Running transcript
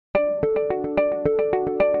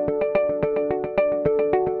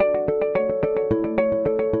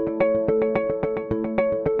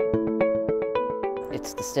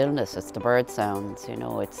stillness, it's the bird sounds, you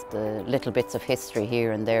know, it's the little bits of history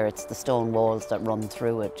here and there, it's the stone walls that run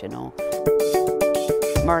through it, you know.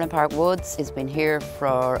 Merlin Woods has been here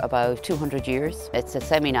for about 200 years. It's a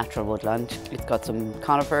semi-natural woodland. It's got some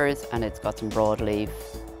conifers and it's got some broadleaf,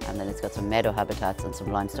 and then it's got some meadow habitats and some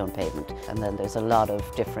limestone pavement. And then there's a lot of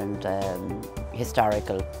different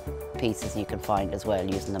historical pieces you can find as well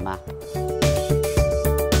using the map.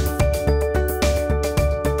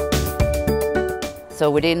 So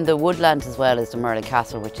within the woodland as well is the Merlin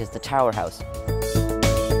Castle, which is the tower house.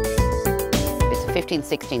 It's a 15th,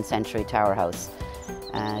 16th century tower house.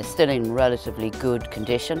 Still in relatively good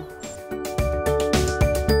condition.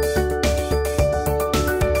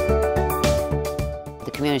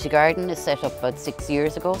 The community garden is set up about 6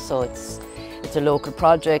 years ago, so it's a local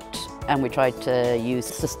project, and we tried to use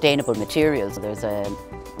sustainable materials. There's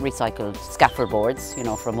recycled scaffold boards, you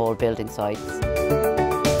know, from old building sites.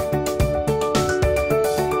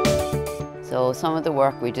 So some of the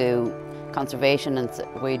work we do, conservation, and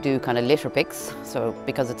we do kind of litter picks. So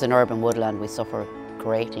because it's an urban woodland, we suffer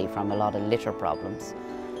greatly from a lot of litter problems.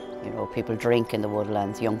 You know, people drink in the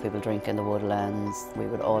woodlands, young people drink in the woodlands. We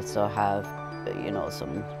would also have, you know,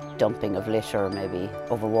 some dumping of litter maybe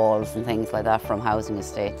over walls and things like that from housing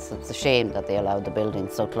estates. It's a shame that they allowed the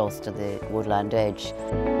buildings so close to the woodland edge.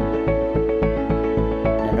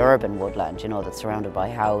 An urban woodland, you know, that's surrounded by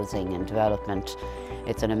housing and development.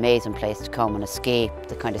 It's an amazing place to come and escape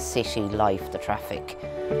the kind of city life, the traffic.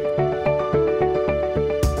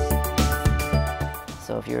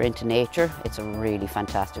 So if you're into nature, it's a really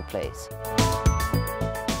fantastic place.